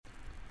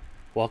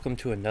Welcome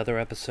to another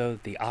episode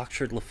of the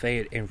Oxford,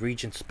 Lafayette, and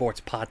Regent Sports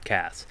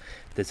Podcast.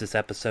 This is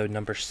episode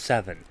number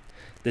 7.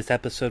 This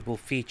episode will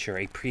feature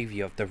a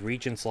preview of the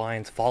Regents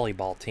Lions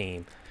volleyball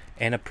team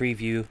and a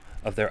preview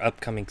of their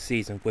upcoming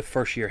season with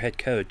first-year head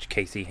coach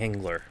Casey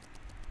Hingler.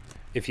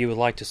 If you would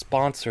like to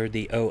sponsor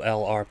the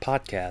OLR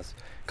podcast,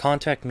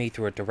 contact me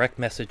through a direct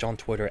message on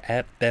Twitter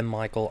at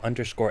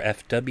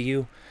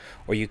benmichael_FW,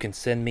 or you can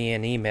send me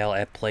an email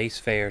at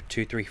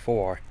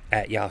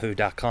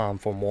placefair234@yahoo.com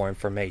for more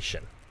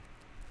information.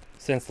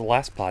 Since the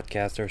last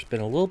podcast, there's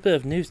been a little bit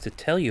of news to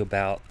tell you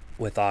about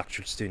with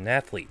Oxford student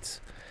athletes.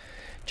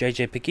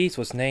 JJ Pegues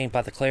was named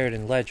by the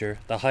Clarendon Ledger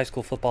the High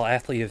School Football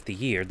Athlete of the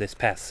Year this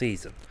past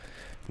season.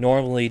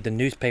 Normally, the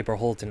newspaper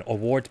holds an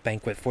awards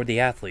banquet for the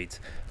athletes,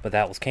 but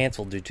that was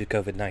canceled due to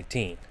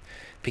COVID-19.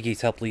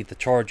 Pegues helped lead the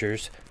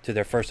Chargers to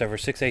their first ever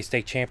 6A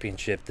state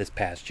championship this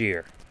past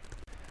year.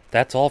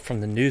 That's all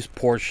from the news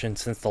portion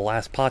since the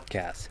last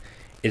podcast.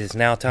 It is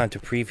now time to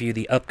preview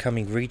the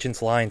upcoming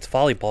Regents Lions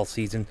volleyball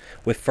season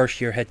with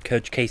first-year head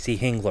coach Casey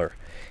Hingler.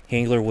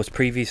 Hingler was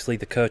previously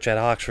the coach at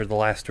Oxford the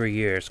last 3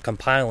 years,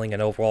 compiling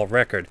an overall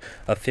record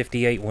of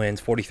 58 wins,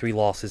 43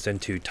 losses,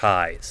 and 2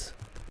 ties.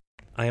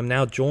 I am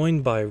now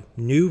joined by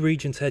new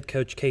Regents head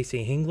coach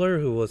Casey Hingler,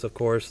 who was, of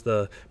course,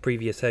 the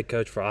previous head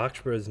coach for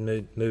Oxford, has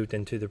moved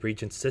into the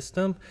Regents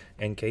system.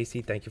 And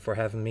Casey, thank you for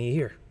having me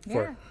here.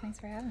 Thanks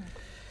for having me.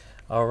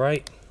 All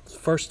right, let's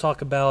first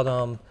talk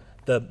about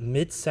the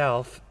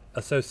Mid-South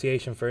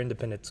Association for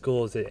Independent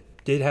Schools. It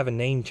did have a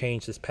name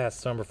change this past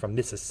summer from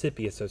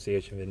Mississippi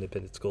Association of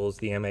Independent Schools,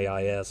 the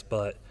MAIS,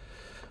 but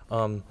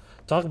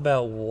talk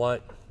about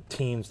what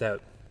teams that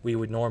we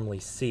would normally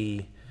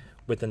see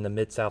within the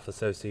Mid-South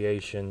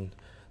Association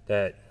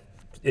that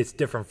it's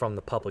different from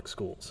the public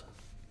schools.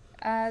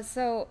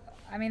 The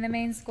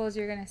main schools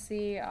you're going to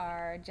see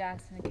are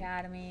Jackson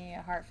Academy,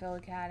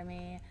 Hartfield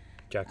Academy.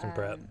 Jackson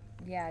Prep.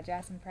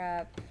 Jackson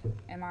Prep,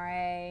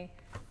 MRA,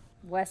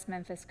 West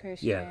Memphis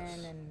Christian.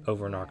 Yes, and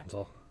over in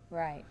Arkansas.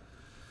 Right.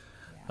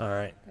 Yeah. All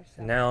right.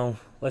 Now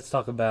let's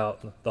talk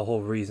about the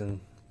whole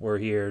reason we're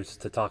here is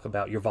to talk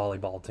about your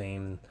volleyball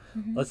team.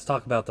 Mm-hmm. Let's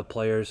talk about the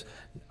players.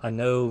 I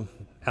know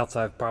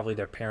outside of probably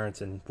their parents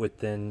and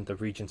within the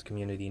Regents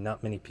community,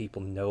 not many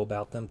people know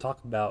about them.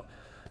 Talk about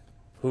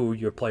who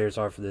your players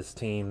are for this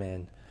team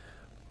and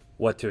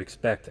what to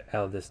expect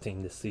out of this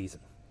team this season.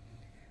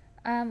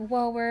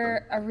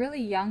 We're a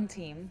really young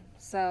team,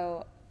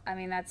 so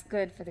that's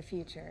good for the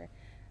future.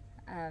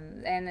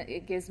 And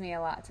it gives me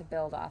a lot to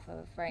build off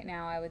of. Right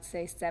now, I would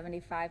say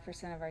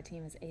 75% of our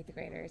team is 8th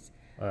graders.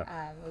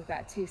 We've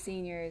got 2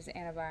 seniors,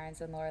 Anna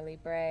Barnes and Laura Lee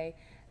Bray,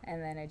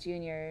 and then a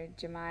junior,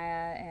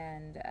 Jemiah,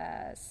 and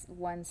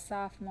 1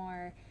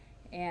 sophomore,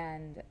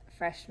 and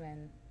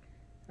freshman.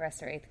 The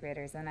rest are 8th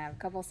graders, and I have a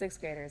couple 6th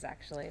graders,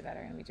 actually, that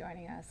are going to be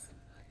joining us.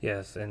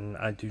 Yes, and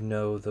I do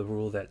know the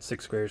rule that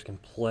 6th graders can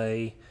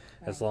play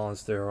as long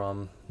as they're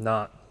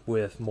not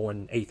with more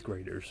than 8th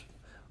graders,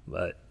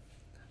 but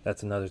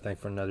that's another thing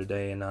for another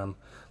day. And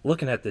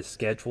looking at this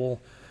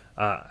schedule,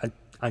 I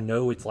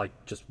know it's like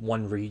just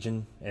one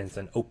region and it's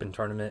an open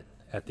tournament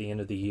at the end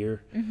of the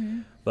year. Mm-hmm.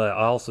 But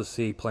I also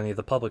see plenty of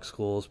the public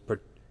schools,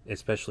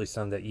 especially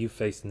some that you've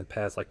faced in the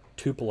past, like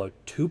Tupelo.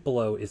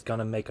 Tupelo is going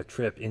to make a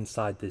trip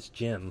inside this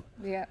gym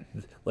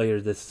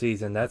later this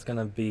season. That's going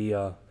to be,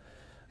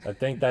 I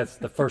think that's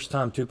the first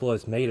time Tupelo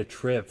has made a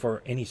trip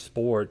for any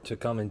sport to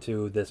come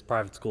into this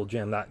private school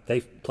gym.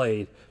 They've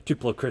played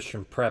Tupelo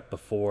Christian Prep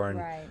before and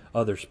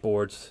other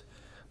sports,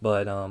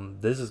 but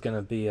this is going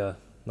to be a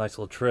nice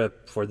little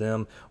trip for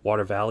them.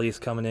 Water Valley is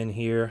coming in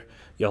here.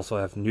 You also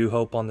have New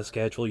Hope on the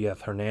schedule. You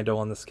have Hernando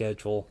on the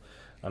schedule.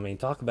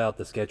 Talk about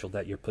the schedule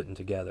that you're putting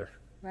together.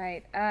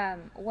 Right.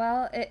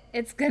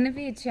 It's going to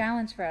be a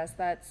challenge for us,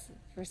 that's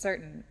for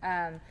certain.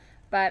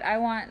 But I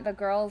want the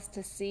girls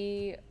to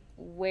see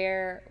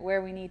where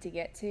we need to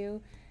get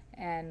to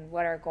and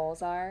what our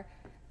goals are.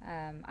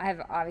 I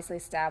have obviously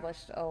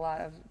established a lot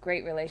of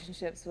great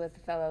relationships with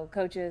fellow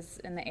coaches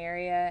in the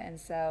area, and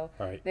so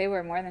they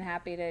were more than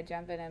happy to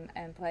jump in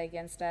and play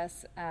against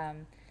us.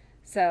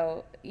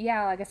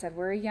 Like I said,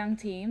 we're a young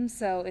team,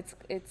 so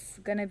it's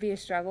going to be a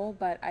struggle,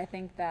 but I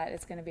think that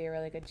it's going to be a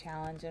really good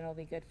challenge, and it'll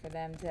be good for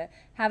them to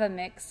have a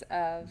mix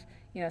of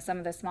some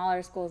of the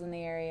smaller schools in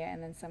the area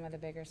and then some of the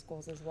bigger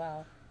schools as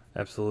well.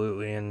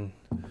 Absolutely, and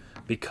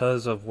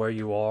because of where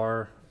you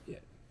are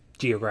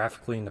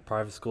geographically in the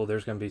private school,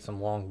 there's going to be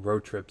some long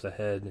road trips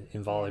ahead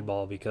in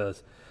volleyball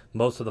because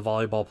most of the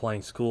volleyball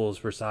playing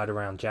schools reside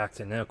around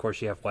Jackson. And, of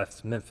course, you have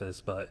West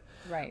Memphis, but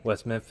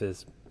West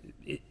Memphis,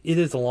 it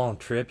is a long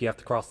trip. You have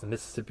to cross the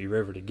Mississippi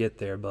River to get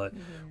there, but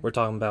we're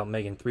talking about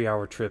making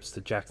 3-hour trips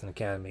to Jackson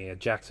Academy, a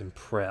Jackson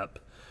Prep.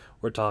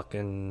 We're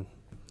talking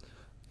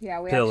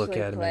Yeah, we Hill actually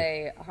Academy.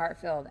 Play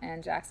Hartfield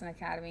and Jackson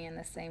Academy in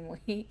the same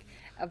week,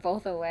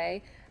 both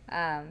away.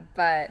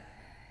 But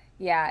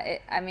yeah,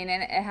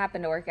 it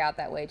happened to work out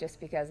that way just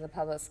because the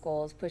public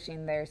schools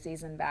pushing their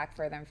season back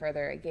further and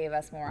further. It gave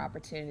us more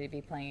opportunity to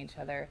be playing each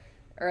other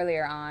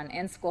earlier on,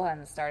 and school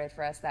hasn't started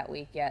for us that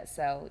week yet.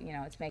 So,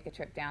 to make a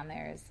trip down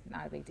there is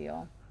not a big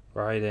deal.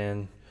 Right,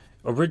 and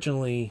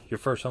originally your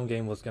first home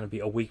game was going to be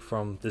a week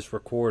from this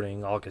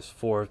recording, August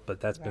 4th, but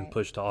that's been Right.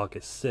 pushed to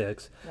August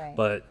 6th. Right.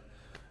 But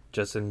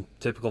just in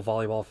typical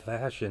volleyball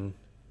fashion,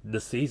 the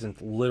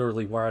season's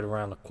literally right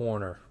around the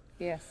corner.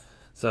 Yes.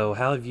 So,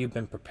 how have you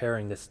been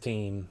preparing this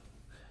team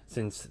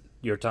since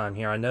your time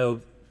here? I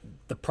know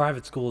the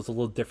private school is a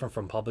little different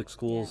from public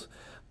schools,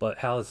 but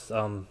how has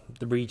the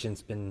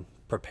Regents been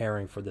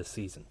preparing for this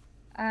season?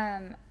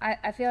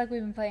 I feel like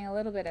we've been playing a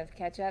little bit of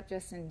catch up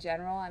just in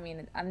general. I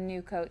mean, I'm a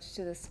new coach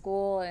to the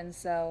school, and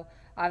so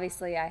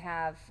obviously I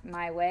have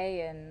my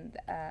way, and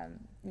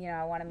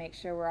I want to make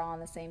sure we're all on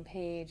the same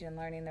page and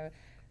learning the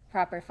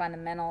proper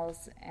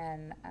fundamentals.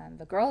 And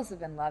the girls have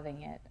been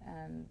loving it.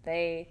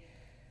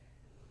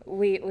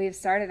 We've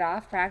started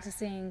off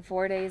practicing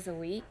 4 days a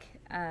week,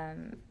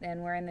 and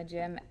we're in the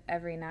gym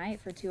every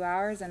night for 2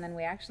 hours, and then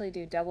we actually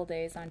do double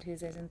days on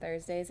Tuesdays and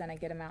Thursdays, and I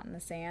get them out in the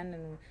sand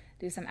and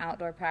do some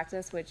outdoor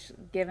practice, which,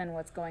 given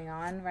what's going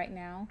on right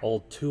now,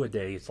 Old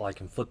two-a-days like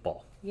in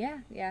football. yeah.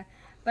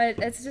 But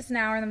it's just an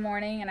hour in the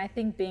morning, and I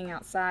think being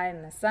outside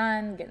in the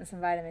sun, getting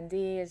some vitamin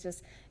D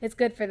is it's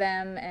good for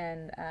them,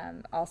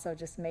 and also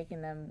just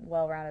making them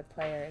well-rounded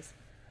players.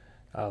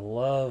 I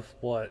love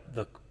what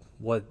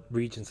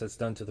Regents has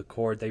done to the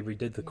court. They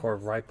redid the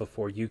court right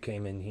before you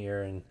came in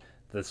here, and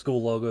the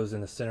school logo's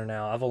in the center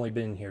now. I've only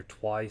been in here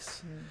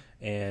twice,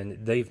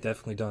 and they've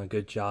definitely done a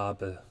good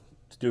job of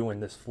doing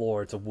this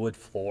floor. It's a wood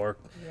floor,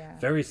 Yeah.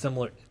 very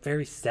similar,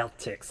 very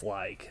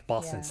Celtics-like,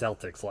 Boston Yeah.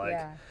 Celtics-like.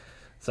 Yeah.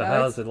 So Oh,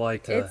 how is it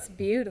like to? It's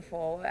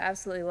beautiful.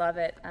 Absolutely love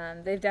it.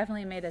 They've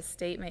definitely made a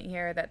statement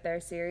here that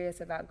they're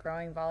serious about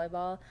growing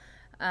volleyball.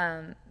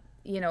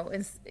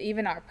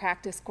 Even our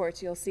practice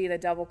courts, you'll see the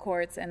double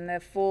courts and the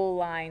full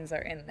lines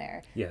are in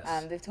there.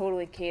 Yes. They've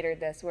totally catered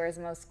this, whereas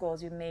most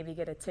schools, you maybe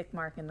get a tick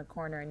mark in the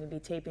corner and you'd be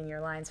taping your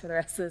lines for the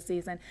rest of the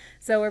season.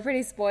 So we're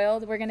pretty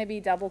spoiled. We're going to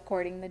be double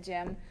courting the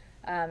gym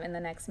in the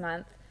next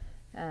month.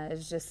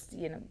 It's just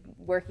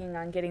working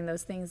on getting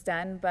those things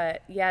done,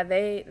 but yeah,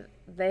 they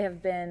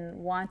have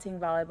been wanting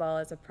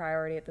volleyball as a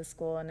priority at the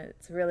school, and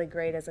it's really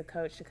great as a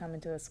coach to come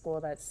into a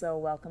school that's so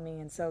welcoming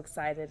and so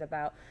excited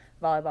about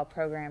volleyball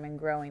program and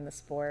growing the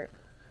sport.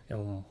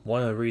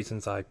 One of the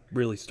reasons I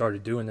really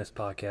started doing this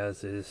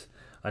podcast is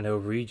I know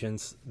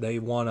Regents, they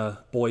won a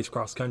boys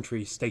cross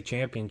country state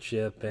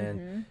championship,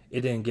 and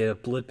it didn't get a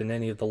blip in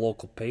any of the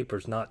local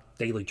papers, not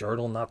Daily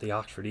Journal, not the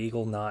Oxford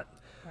Eagle, not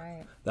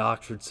Right. the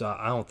Oxford.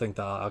 I don't think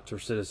the Oxford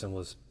Citizen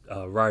was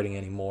writing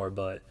anymore,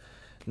 but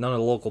none of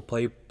the local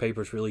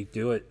papers really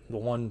do it.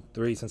 The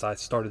reasons I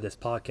started this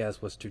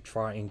podcast was to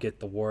try and get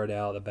the word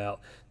out about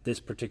this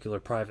particular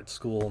private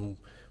school, and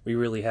we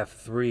really have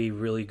three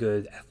really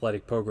good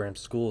athletic program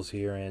schools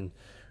here, and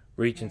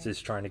Regents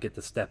is trying to get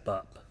the step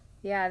up.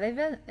 Yeah,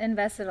 they've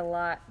invested a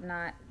lot,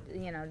 not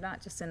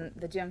just in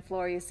the gym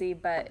floor you see,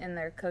 but in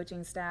their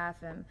coaching staff,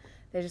 and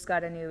they just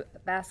got a new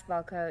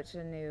basketball coach,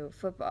 a new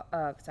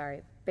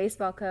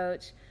baseball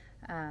coach,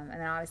 and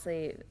then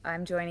obviously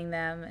I'm joining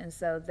them, and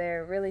so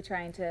they're really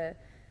trying to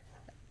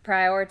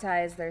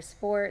prioritize their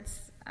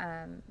sports.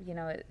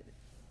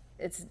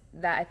 It's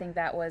that I think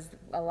that was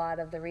a lot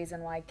of the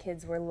reason why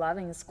kids were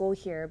loving school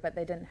here, but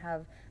they didn't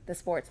have the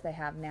sports they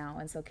have now,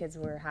 and so kids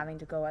were having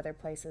to go other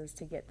places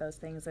to get those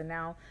things, and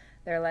now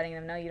they're letting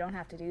them know you don't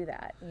have to do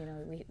that.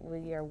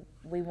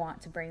 We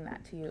want to bring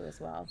that to you as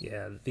well.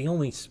 Yeah, the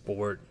only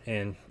sport,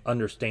 and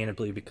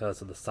understandably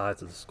because of the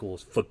size of the school,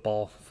 is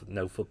football.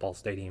 No football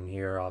stadium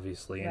here,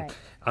 obviously, and Right.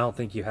 I don't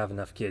think you have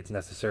enough kids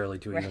necessarily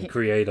to even Right.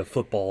 create a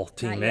football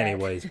team, yet.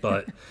 anyways.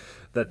 But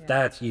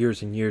that's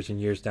years and years and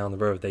years down the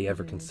road if they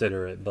ever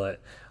consider it. But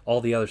all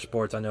the other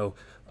sports, I know,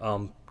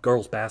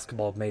 girls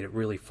basketball made it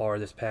really far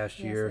this past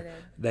Yes, year. it did.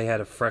 They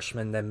had a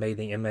freshman that made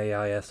the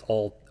MAIS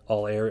all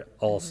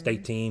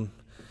state team,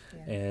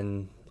 Yeah.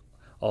 and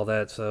all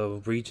that.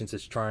 So Regents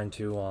is trying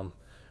to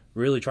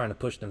really trying to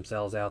push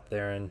themselves out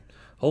there, and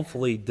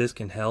hopefully this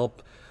can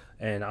help.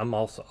 And I'm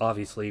also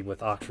obviously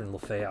with Oxford and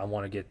Lafayette, I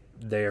want to get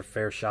their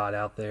fair shot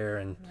out there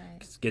and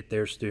Right. get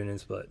their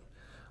students. But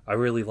I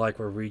really like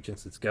where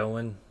Regents is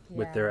going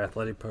with their Yeah.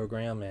 athletic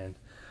program, and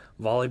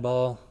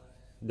volleyball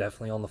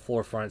definitely on the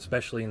forefront,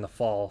 especially in the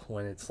fall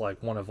when it's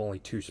like one of only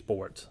two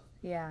sports.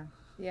 Yeah,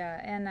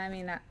 and I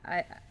mean,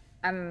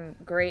 I'm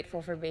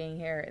grateful for being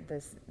here at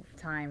this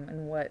time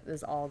and what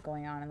is all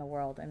going on in the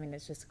world. I mean,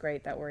 it's just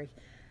great that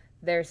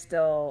they're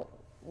still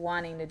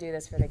wanting to do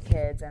this for the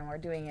kids, and we're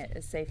doing it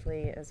as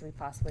safely as we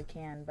possibly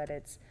can. But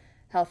it's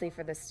healthy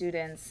for the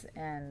students,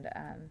 and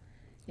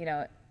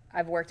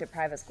I've worked at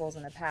private schools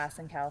in the past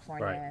in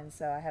California, Right. and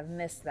so I have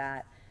missed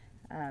that.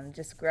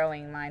 Just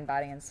growing mind,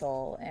 body, and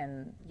soul,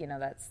 and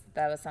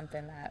that was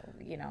something that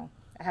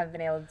I haven't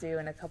been able to do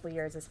in a couple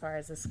years as far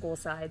as the school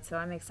side. So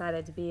I'm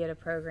excited to be at a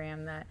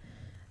program that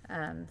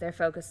they're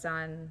focused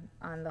on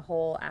the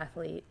whole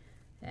athlete,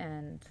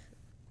 and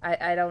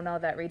I don't know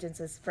that Regents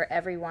is for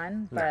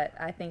everyone, but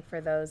I think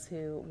for those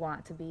who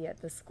want to be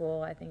at the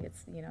school, I think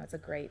it's a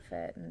great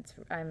fit, and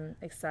I'm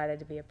excited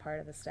to be a part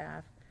of the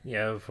staff.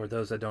 Yeah, for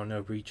those that don't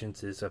know,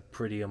 Regents is a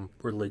pretty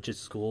religious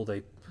school.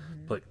 They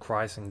put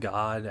Christ and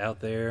God out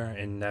there,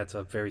 and that's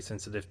a very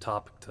sensitive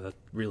topic to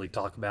really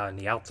talk about in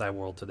the outside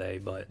world today.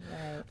 But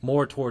Right.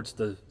 more towards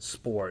the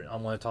sport, I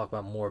want to talk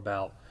about more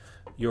about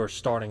your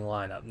starting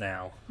lineup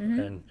now,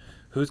 and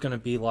who's going to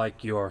be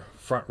like your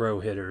front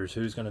row hitters,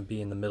 who's going to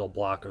be in the middle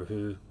blocker,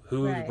 who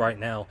Right. right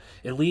now,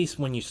 at least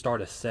when you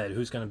start a set,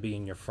 who's going to be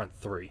in your front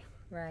three.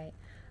 Right.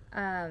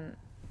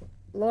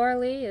 Laura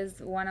Lee is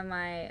one of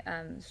my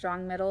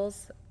strong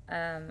middles.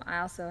 I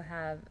also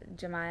have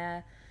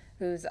Jemiah,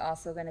 who's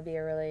also going to be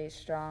a really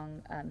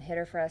strong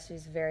hitter for us.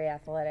 She's very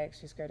athletic.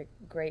 She's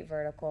great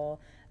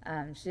vertical.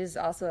 She's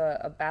also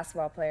a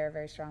basketball player, a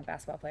very strong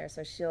basketball player.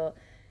 So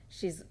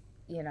she's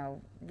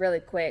really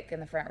quick in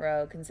the front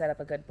row, can set up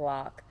a good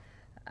block.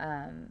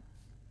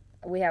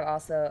 We have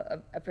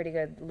also a pretty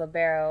good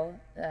libero,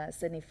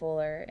 Sydney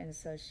Fuller, and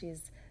so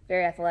she's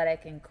very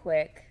athletic and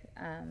quick.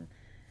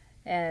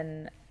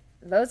 And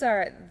those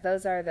are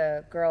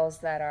the girls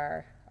that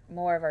are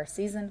more of our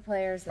seasoned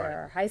players. That Right.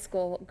 are high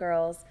school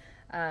girls.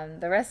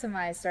 The rest of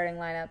my starting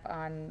lineup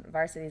on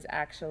varsity is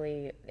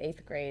actually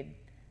 8th grade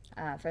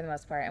for the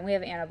most part, and we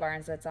have Anna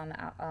Barnes that's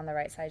on the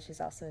right side. She's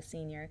also a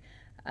senior.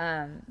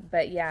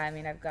 But yeah, I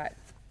mean, I've got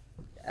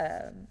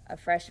a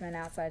freshman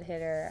outside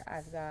hitter.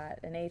 I've got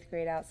an 8th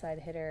grade outside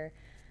hitter,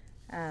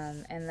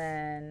 and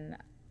then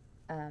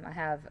I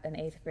have an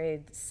 8th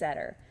grade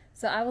setter.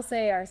 So I will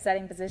say our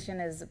setting position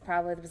is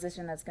probably the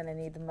position that's going to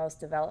need the most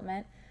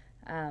development,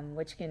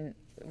 which can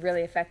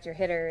really affect your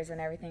hitters and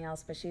everything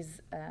else. But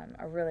she's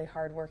a really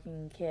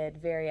hardworking kid,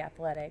 very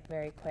athletic,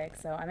 very quick.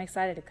 So I'm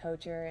excited to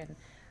coach her, and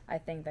I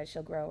think that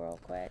she'll grow real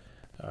quick.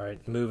 All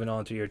right, moving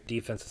on to your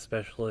defensive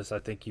specialist. I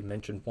think you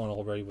mentioned one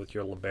already with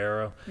your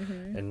libero,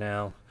 and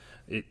now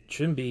it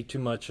shouldn't be too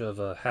much of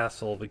a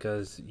hassle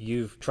because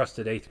you've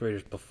trusted 8th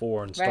graders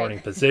before in starting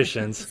Right.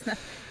 positions, and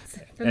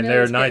Familiar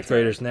they're 9th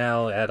territory. graders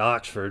now at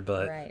Oxford.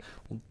 But Right.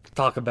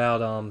 talk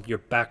about your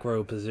back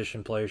row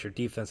position players, your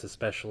defensive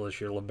specialist,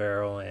 your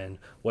libero, and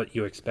what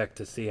you expect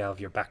to see out of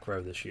your back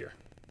row this year.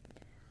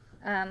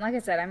 Like I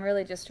said, I'm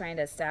really just trying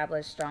to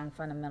establish strong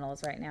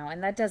fundamentals right now,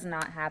 and that does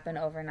not happen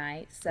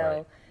overnight.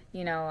 So,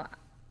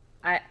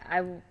 Right.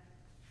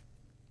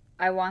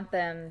 I want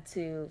them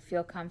to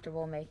feel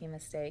comfortable making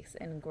mistakes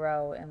and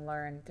grow and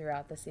learn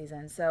throughout the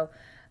season. So,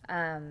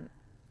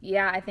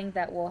 yeah, I think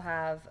that we'll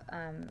have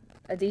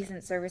a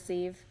decent serve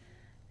receive,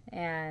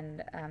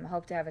 and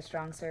hope to have a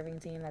strong serving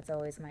team. That's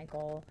always my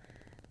goal.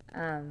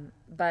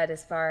 But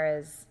as far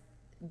as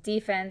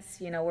defense,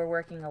 we're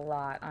working a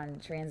lot on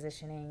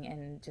transitioning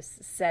and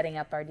just setting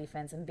up our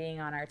defense and being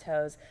on our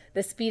toes.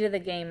 The speed of the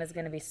game is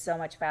going to be so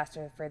much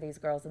faster for these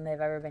girls than they've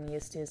ever been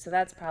used to. So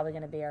that's probably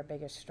going to be our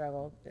biggest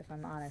struggle, if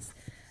I'm honest.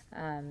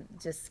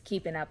 Just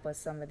keeping up with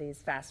some of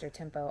these faster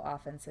tempo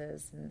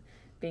offenses and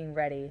being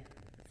ready.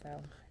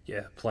 So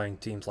Yeah, playing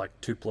teams like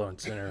Tupelo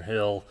and Center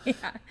Hill. yeah,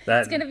 That-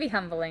 it's going to be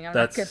humbling. I'm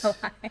not going that's-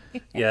 to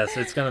lie. Yes,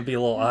 it's going to be a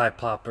little eye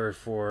popper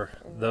for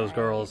those Right.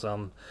 girls.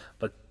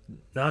 But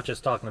not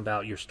just talking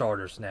about your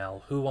starters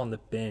now. Who on the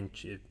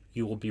bench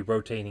you will be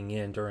rotating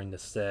in during the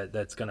set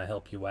that's going to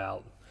help you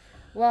out?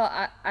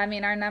 Well, I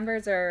mean, our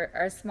numbers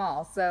are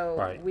small, so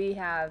Right. we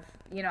have,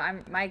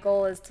 my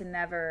goal is to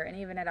never, and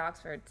even at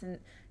Oxford,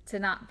 to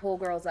not pull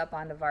girls up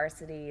onto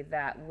varsity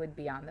that would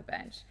be on the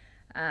bench.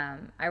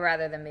 I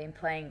rather than being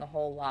playing a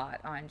whole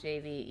lot on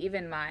JV.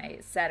 Even my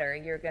setter,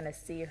 you're going to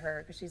see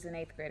her, because she's an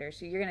 8th grader,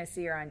 you're going to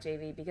see her on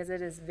JV because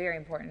it is very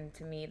important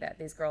to me that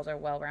these girls are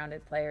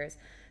well-rounded players.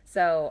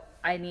 So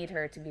I need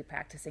her to be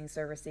practicing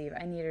serve receive.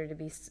 I need her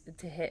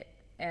to hit.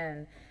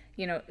 And,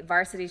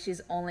 varsity,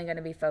 she's only going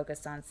to be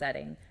focused on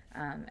setting.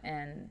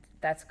 And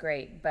that's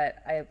great. But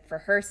for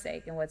her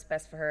sake and what's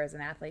best for her as an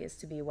athlete is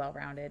to be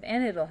well-rounded.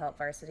 And it'll help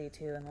varsity,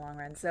 too, in the long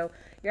run. So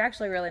you're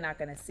actually really not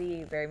going to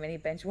see very many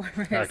bench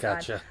warmers. I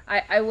gotcha.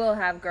 I will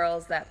have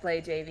girls that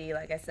play JV,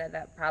 like I said,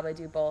 that probably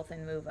do both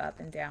and move up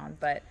and down.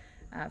 But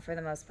for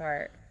the most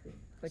part,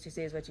 what you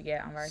see is what you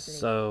get on varsity.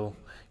 So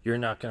you're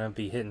not going to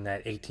be hitting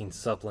that 18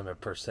 sub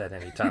limit per set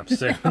anytime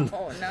soon.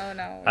 Oh,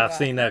 no. I've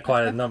seen that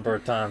quite a number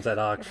of times at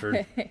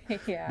Oxford.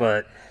 Yeah.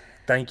 But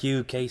thank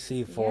you,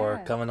 Casey, for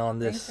Yeah, coming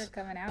on thanks this for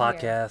coming out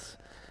podcast.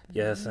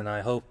 Yes, and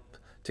I hope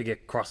to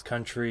get cross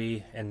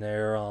country and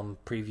their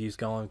previews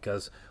going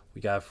because we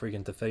got a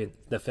freaking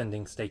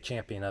defending state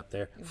champion up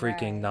there.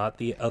 Freaking, Right. not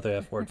the other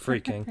F word,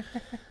 freaking.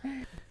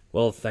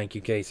 Well, thank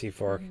you, Casey,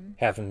 for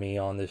having me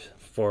on this,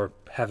 for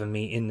having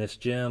me in this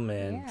gym,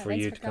 and Yeah, for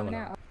thanks you for to come coming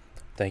on. out.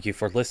 Thank you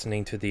for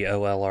listening to the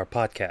OLR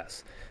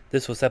podcast.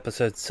 This was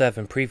episode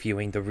 7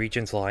 previewing the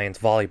Regents Lions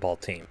volleyball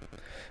team.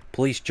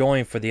 Please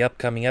join for the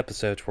upcoming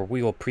episodes where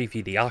we will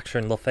preview the Oxford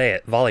and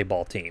Lafayette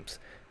volleyball teams.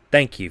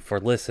 Thank you for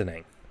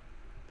listening.